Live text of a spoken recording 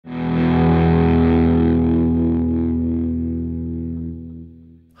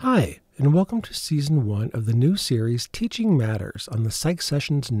and welcome to Season 1 of the new series Teaching Matters on the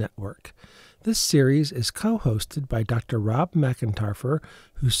PsychSessions Network. This series is co-hosted by Dr. Rob McEntarffer,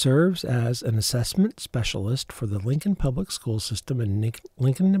 who serves as an assessment specialist for the Lincoln Public School System in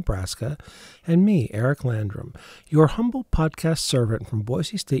Lincoln, Nebraska, and me, Eric Landrum, your humble podcast servant from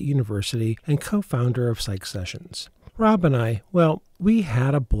Boise State University and co-founder of PsychSessions. Rob and I, we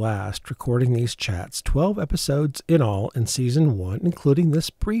had a blast recording these chats, 12 episodes in all in Season 1, including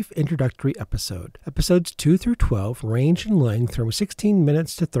this brief introductory episode. Episodes 2 through 12 range in length from 16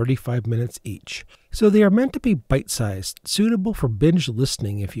 minutes to 35 minutes each. So they are meant to be bite-sized, suitable for binge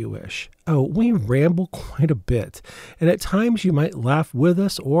listening if you wish. Oh, we ramble quite a bit, and at times you might laugh with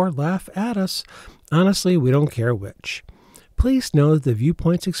us or laugh at us. Honestly, we don't care which. Please know that the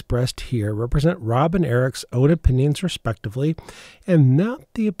viewpoints expressed here represent Rob and Eric's own opinions respectively, and not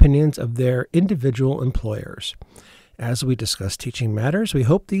the opinions of their individual employers. As we discuss teaching matters, we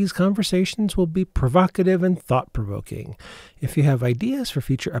hope these conversations will be provocative and thought-provoking. If you have ideas for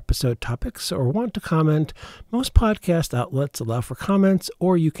future episode topics or want to comment, most podcast outlets allow for comments,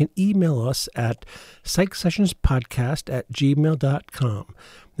 or you can email us at psychsessionspodcast@gmail.com.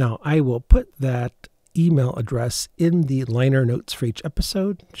 Now, I will put that email address in the liner notes for each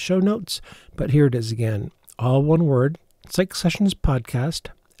episode, show notes, but here it is again, all one word,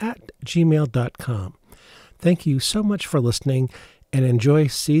 psychsessionspodcast@gmail.com. Thank you so much for listening, and enjoy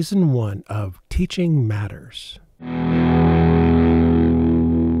Season 1 of Teaching Matters.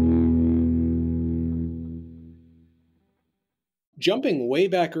 Jumping way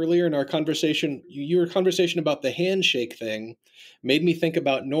back earlier in our conversation, your conversation about the handshake thing made me think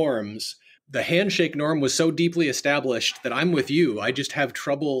about norms. The handshake norm was so deeply established that I'm with you. I just have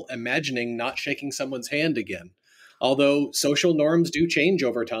trouble imagining not shaking someone's hand again. Although social norms do change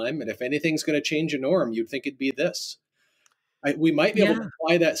over time, and if anything's going to change a norm, you'd think it'd be this. We might be able to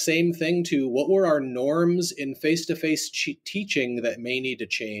apply that same thing to what were our norms in face-to-face teaching that may need to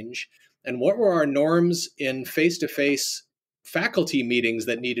change, and what were our norms in face-to-face faculty meetings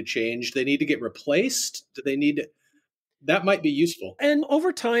that need to change? They need to get replaced? Do they need to... That might be useful. And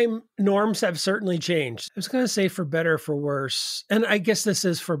over time, norms have certainly changed. I was going to say for better, for worse. And I guess this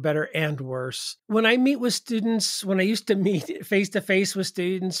is for better and worse. When I meet with students, when I used to meet face-to-face with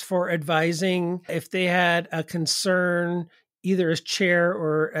students for advising, if they had a concern, either as chair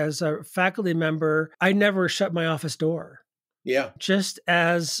or as a faculty member, I never shut my office door. Yeah. Just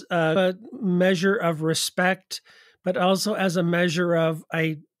as a measure of respect, but also as a measure of,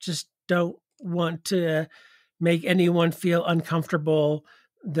 I just don't want to make anyone feel uncomfortable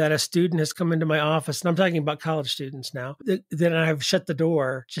that a student has come into my office, and I'm talking about college students now, then I've shut the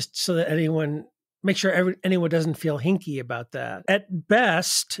door just so that anyone doesn't feel hinky about that. At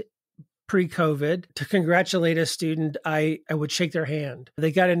best, pre-COVID, to congratulate a student, I would shake their hand.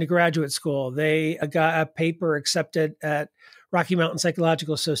 They got into graduate school. They got a paper accepted at Rocky Mountain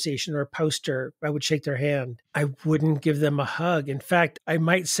Psychological Association or a poster. I would shake their hand. I wouldn't give them a hug. In fact, I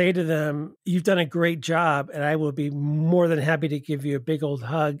might say to them, "You've done a great job, and I will be more than happy to give you a big old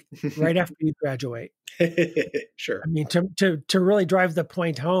hug right after you graduate." Sure. I mean, to really drive the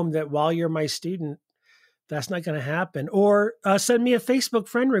point home that while you're my student, that's not going to happen. Or send me a Facebook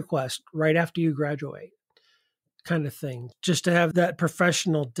friend request right after you graduate, kind of thing, just to have that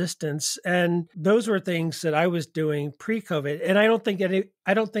professional distance. And those were things that I was doing pre-COVID. And I don't think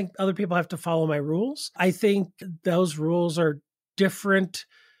other people have to follow my rules. I think those rules are different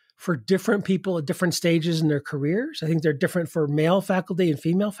for different people at different stages in their careers. I think they're different for male faculty and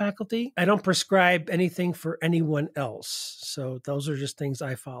female faculty. I don't prescribe anything for anyone else. So those are just things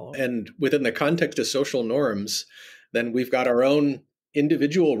I follow. And within the context of social norms, then we've got our own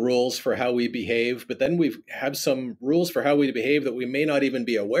individual rules for how we behave, but then we have some rules for how we behave that we may not even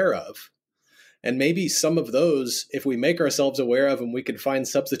be aware of. And maybe some of those, if we make ourselves aware of them, we could find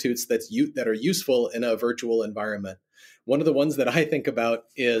substitutes that are useful in a virtual environment. One of the ones that I think about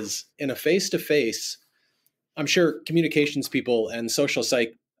is in a face-to-face, I'm sure communications people and social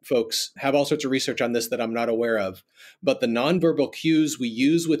psych folks have all sorts of research on this that I'm not aware of, but the nonverbal cues we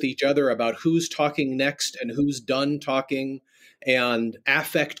use with each other about who's talking next and who's done talking, and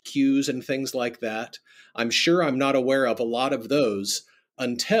affect cues and things like that, I'm sure I'm not aware of a lot of those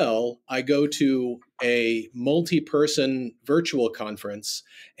until I go to a multi-person virtual conference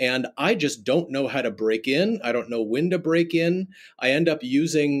and I just don't know how to break in. I don't know when to break in. I end up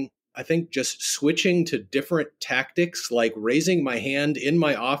just switching to different tactics, like raising my hand in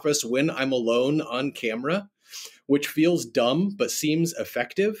my office when I'm alone on camera, which feels dumb but seems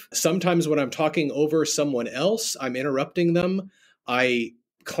effective. Sometimes when I'm talking over someone else, I'm interrupting them. I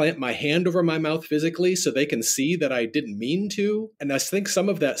clamp my hand over my mouth physically so they can see that I didn't mean to. And I think some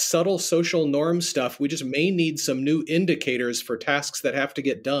of that subtle social norm stuff, we just may need some new indicators for tasks that have to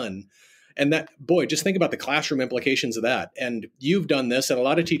get done. And that, boy, just think about the classroom implications of that. And you've done this, and a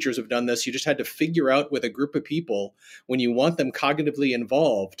lot of teachers have done this. You just had to figure out with a group of people when you want them cognitively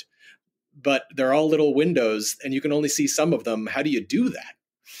involved, but they're all little windows and you can only see some of them. How do you do that?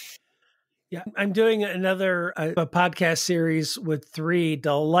 Yeah, I'm doing another a podcast series with 3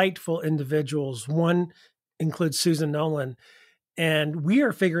 delightful individuals. One includes Susan Nolan, and we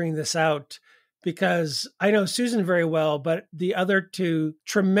are figuring this out because I know Susan very well, but the other 2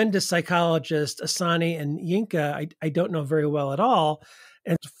 tremendous psychologists, Asani and Yinka, I don't know very well at all.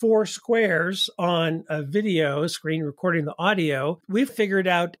 And 4 squares on a video screen recording the audio. We've figured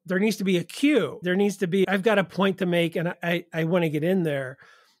out there needs to be a cue. There needs to be, I've got a point to make and I want to get in there.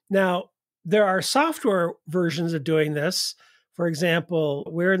 Now, there are software versions of doing this. For example,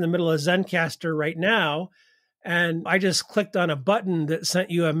 we're in the middle of Zencaster right now, and I just clicked on a button that sent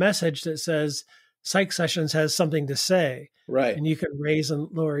you a message that says, PsychSessions has something to say. Right. And you can raise and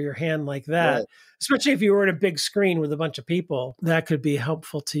lower your hand like that. Right. Especially if you were at a big screen with a bunch of people, that could be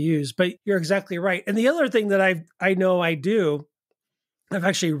helpful to use. But you're exactly right. And the other thing that I know I do, I've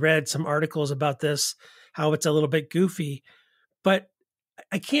actually read some articles about this, how it's a little bit goofy, but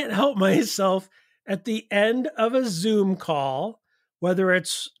I can't help myself at the end of a Zoom call, whether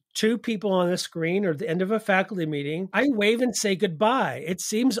it's 2 people on the screen or the end of a faculty meeting, I wave and say goodbye. It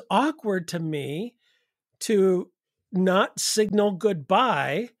seems awkward to me to not signal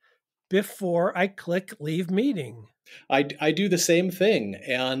goodbye before I click leave meeting. I do the same thing.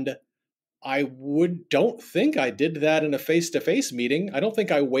 And I don't think I did that in a face-to-face meeting. I don't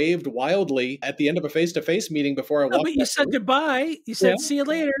think I waved wildly at the end of a face-to-face meeting before I walked. But you said goodbye. You said, see you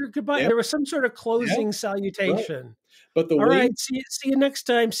later. Goodbye. Yeah. There was some sort of closing salutation. Right. But the all right, see you next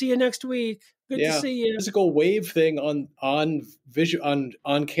time. See you next week. Good to see you. The physical wave thing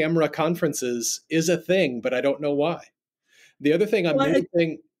on camera conferences is a thing, but I don't know why. The other thing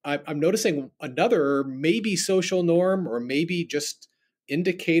I'm noticing another maybe social norm or maybe just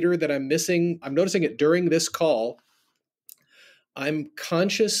indicator that I'm missing. I'm noticing it during this call. I'm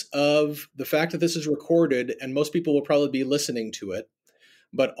conscious of the fact that this is recorded and most people will probably be listening to it.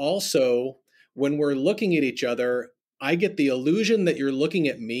 But also, when we're looking at each other, I get the illusion that you're looking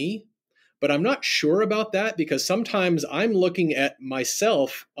at me, but I'm not sure about that because sometimes I'm looking at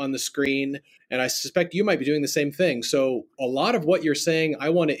myself on the screen and I suspect you might be doing the same thing. So a lot of what you're saying, I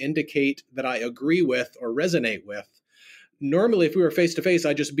want to indicate that I agree with or resonate with. Normally, if we were face-to-face,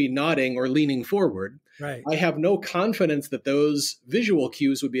 I'd just be nodding or leaning forward. Right. I have no confidence that those visual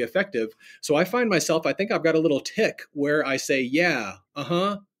cues would be effective. So I find myself, I think I've got a little tick where I say, yeah,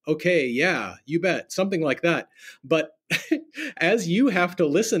 okay, yeah, you bet, something like that. But as you have to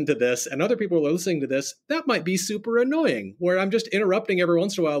listen to this and other people are listening to this, that might be super annoying where I'm just interrupting every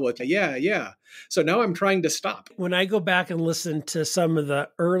once in a while with, yeah. So now I'm trying to stop. When I go back and listen to some of the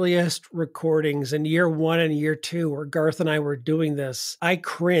earliest recordings in year 1 and year 2 where Garth and I were doing this, I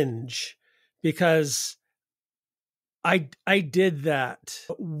cringe because I did that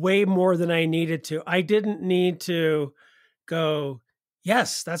way more than I needed to. I didn't need to go,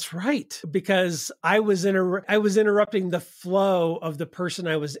 yes, that's right, because I was interrupting the flow of the person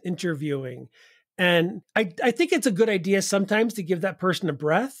I was interviewing. And I think it's a good idea sometimes to give that person a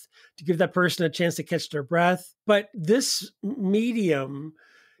breath, to give that person a chance to catch their breath. But this medium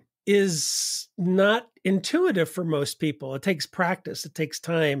is not intuitive for most people. It takes practice. It takes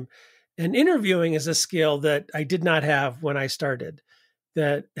time. And interviewing is a skill that I did not have when I started,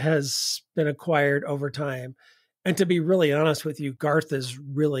 that has been acquired over time. And to be really honest with you, Garth is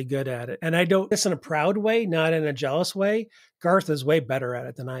really good at it. And I don't, this in a proud way, not in a jealous way. Garth is way better at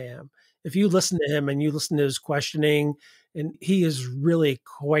it than I am. If you listen to him and you listen to his questioning, and he is really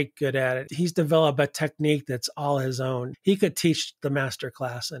quite good at it. He's developed a technique that's all his own. He could teach the master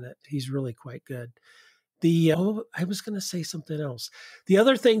class in it. He's really quite good. I was going to say something else. The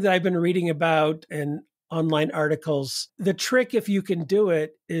other thing that I've been reading about in online articles, the trick, if you can do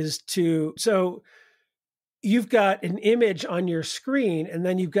it, is so you've got an image on your screen and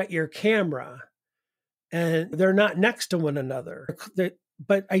then you've got your camera and they're not next to one another.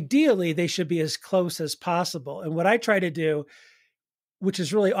 But ideally, they should be as close as possible. And what I try to do, which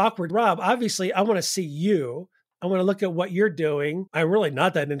is really awkward, Rob, obviously, I want to see you. I want to look at what you're doing. I'm really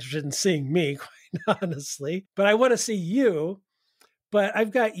not that interested in seeing me, quite honestly, but I want to see you. But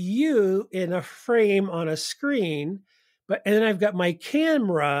I've got you in a frame on a screen, and then I've got my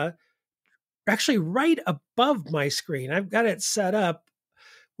camera actually right above my screen. I've got it set up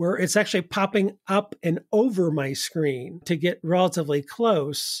where it's actually popping up and over my screen to get relatively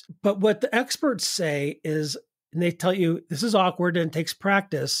close. But what the experts say is, and they tell you this is awkward and it takes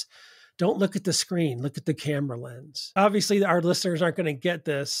practice. Don't look at the screen, look at the camera lens. Obviously, our listeners aren't going to get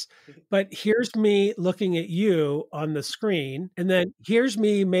this, but here's me looking at you on the screen. And then here's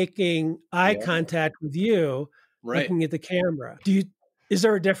me making eye contact with you, looking at the camera. Is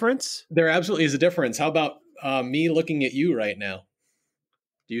there a difference? There absolutely is a difference. How about me looking at you right now?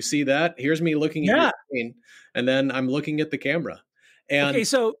 Do you see that? Here's me looking at your screen, and then I'm looking at the camera. And okay,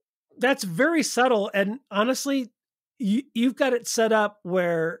 so that's very subtle. And honestly, you've got it set up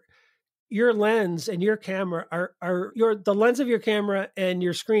where your lens and your camera the lens of your camera and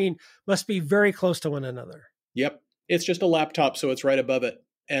your screen must be very close to one another. Yep. It's just a laptop, so it's right above it.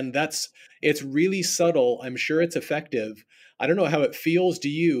 And it's really subtle. I'm sure it's effective. I don't know how it feels to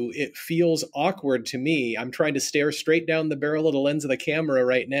you. It feels awkward to me. I'm trying to stare straight down the barrel of the lens of the camera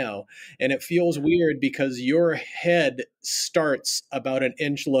right now. And it feels weird because your head starts about an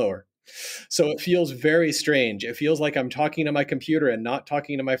inch lower. So it feels very strange. It feels like I'm talking to my computer and not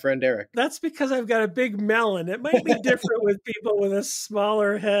talking to my friend Eric. That's because I've got a big melon. It might be different with people with a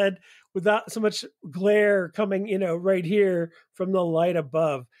smaller head without so much glare coming, right here from the light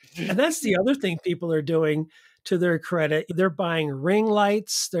above. And that's the other thing people are doing to their credit. They're buying ring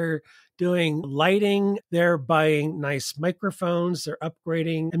lights. They're doing lighting. They're buying nice microphones. They're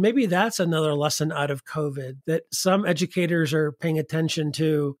upgrading. And maybe that's another lesson out of COVID, that some educators are paying attention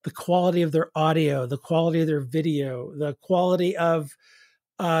to the quality of their audio, the quality of their video, the quality of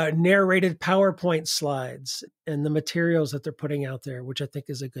narrated PowerPoint slides and the materials that they're putting out there, which I think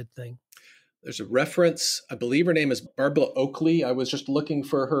is a good thing. There's a reference. I believe her name is Barbara Oakley. I was just looking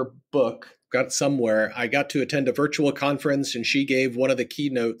for her book, got it somewhere. I got to attend a virtual conference and she gave one of the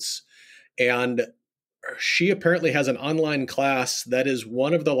keynotes. And she apparently has an online class that is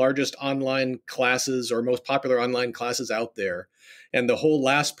one of the largest online classes or most popular online classes out there. And the whole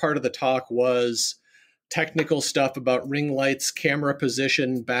last part of the talk was technical stuff about ring lights, camera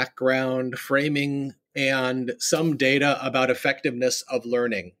position, background, framing, and some data about effectiveness of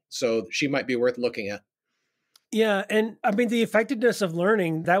learning. So she might be worth looking at. Yeah. And I mean, the effectiveness of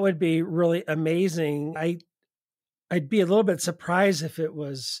learning, that would be really amazing. I'd be a little bit surprised if it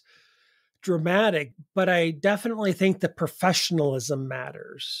was dramatic, but I definitely think the professionalism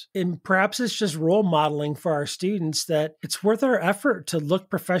matters. And perhaps it's just role modeling for our students that it's worth our effort to look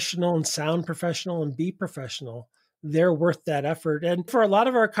professional and sound professional and be professional. They're worth that effort. And for a lot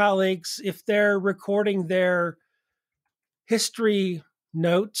of our colleagues, if they're recording their history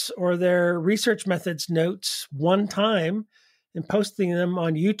notes or their research methods notes one time and posting them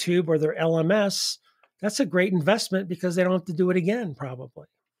on YouTube or their LMS, that's a great investment because they don't have to do it again, probably.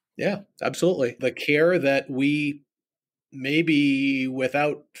 Yeah, absolutely. The care that we maybe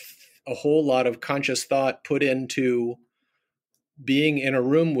without a whole lot of conscious thought put into being in a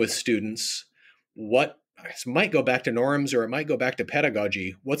room with students, what might go back to norms or it might go back to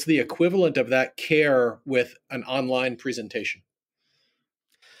pedagogy. What's the equivalent of that care with an online presentation?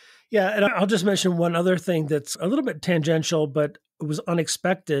 Yeah, and I'll just mention one other thing that's a little bit tangential, but it was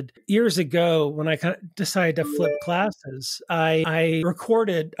unexpected. Years ago, when I kind of decided to flip classes, I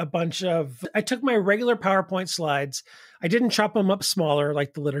recorded I took my regular PowerPoint slides. I didn't chop them up smaller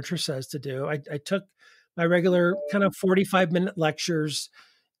like the literature says to do. I took my regular kind of 45-minute lectures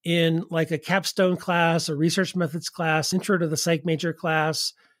in like a capstone class, a research methods class, intro to the psych major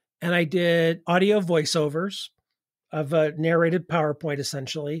class, and I did audio voiceovers of a narrated PowerPoint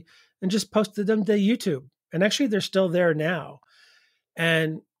essentially, and just posted them to YouTube. And actually they're still there now.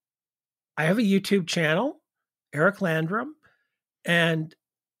 And I have a YouTube channel, Eric Landrum, and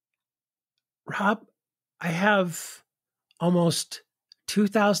Rob, I have almost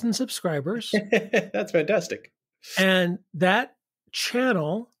 2,000 subscribers. That's fantastic. And that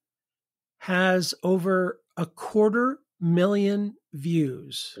channel has over 250,000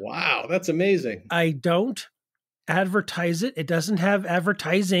 views. Wow, that's amazing. I don't advertise it. It doesn't have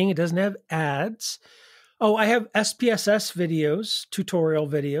advertising. It doesn't have ads. Oh, I have SPSS videos, tutorial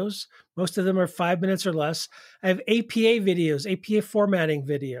videos. Most of them are 5 minutes or less. I have APA videos, APA formatting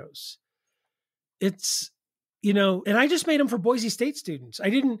videos. It's, and I just made them for Boise State students.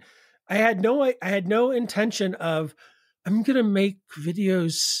 I had no intention of, I'm going to make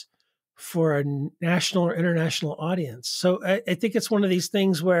videos for a national or international audience. So I think it's one of these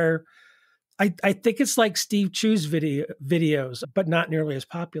things where I think it's like Steve Chu's videos, but not nearly as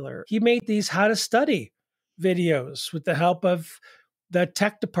popular. He made these how to study videos with the help of the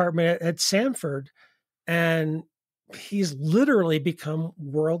tech department at Sanford. And he's literally become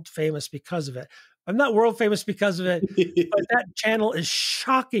world famous because of it. I'm not world famous because of it, but that channel is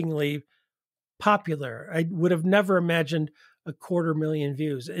shockingly popular. I would have never imagined 250,000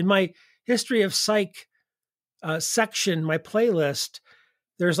 views. In my history of psych section, my playlist,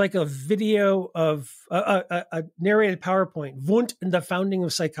 there's like a video of a narrated PowerPoint, Wundt and the Founding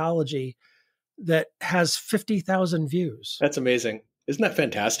of Psychology, that has 50,000 views. That's amazing. Isn't that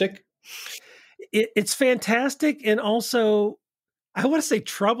fantastic? It's fantastic, and also, I want to say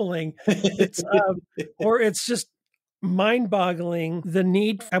troubling. It's or it's just mind-boggling.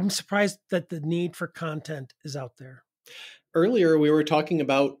 I'm surprised that the need for content is out there. Earlier, we were talking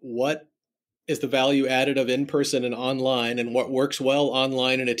about what is the value added of in-person and online, and what works well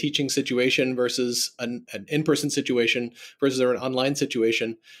online in a teaching situation versus an in-person situation versus an online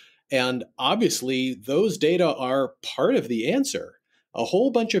situation. And obviously, those data are part of the answer. A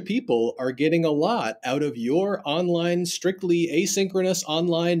whole bunch of people are getting a lot out of your online, strictly asynchronous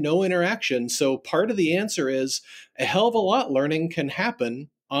online, no interaction. So part of the answer is a hell of a lot learning can happen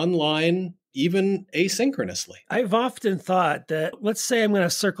online, even asynchronously. I've often thought that, let's say I'm going to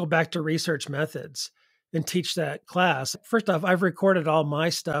circle back to research methods and teach that class. First off, I've recorded all my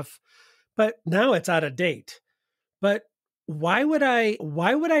stuff, but now it's out of date. But why would I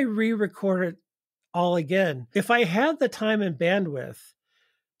re-record it all again? If I had the time and bandwidth,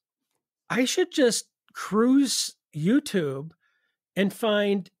 I should just cruise YouTube and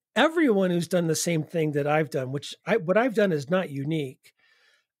find everyone who's done the same thing that I've done, what I've done is not unique,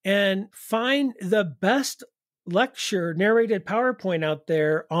 and find the best lecture narrated PowerPoint out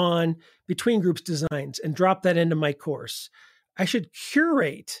there on between groups designs and drop that into my course. I should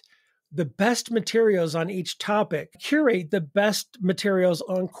curate the best materials on each topic, curate the best materials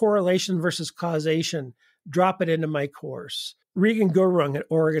on correlation versus causation, drop it into my course. Regan Gurung at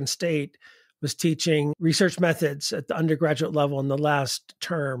Oregon State was teaching research methods at the undergraduate level in the last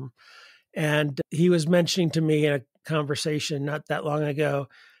term. And he was mentioning to me in a conversation not that long ago,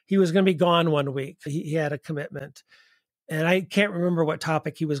 he was going to be gone 1 week. He had a commitment. And I can't remember what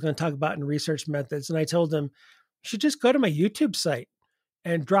topic he was going to talk about in research methods. And I told him, you should just go to my YouTube site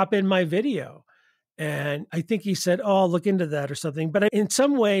and drop in my video. And I think he said, oh, I'll look into that or something. But in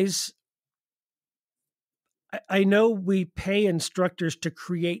some ways, I know we pay instructors to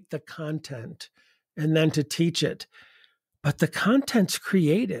create the content and then to teach it, but the content's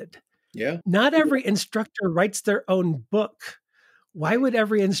created. Yeah. Not every instructor writes their own book. Why would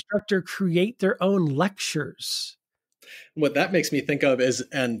every instructor create their own lectures? What that makes me think of is,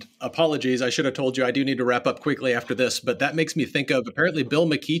 and apologies, I should have told you I do need to wrap up quickly after this, but that makes me think of apparently Bill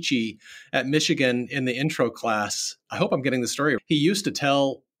McKeachie at Michigan in the intro class. I hope I'm getting the story. He used to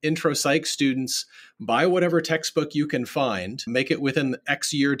tell intro psych students, buy whatever textbook you can find, make it within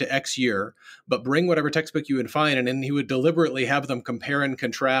X year to X year, but bring whatever textbook you can find. And then he would deliberately have them compare and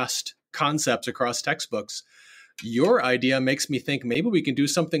contrast concepts across textbooks. Your idea makes me think maybe we can do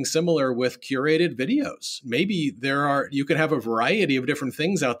something similar with curated videos. Maybe you can have a variety of different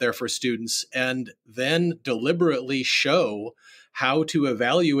things out there for students and then deliberately show how to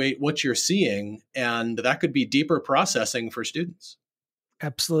evaluate what you're seeing. And that could be deeper processing for students.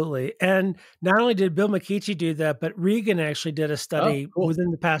 Absolutely. And not only did Bill McKeachie do that, but Regan actually did a study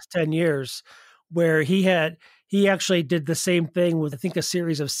within the past 10 years where he actually did the same thing with, I think, a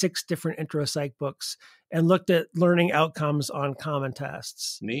series of 6 different intro psych books and looked at learning outcomes on common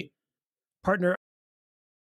tests. Neat. Partner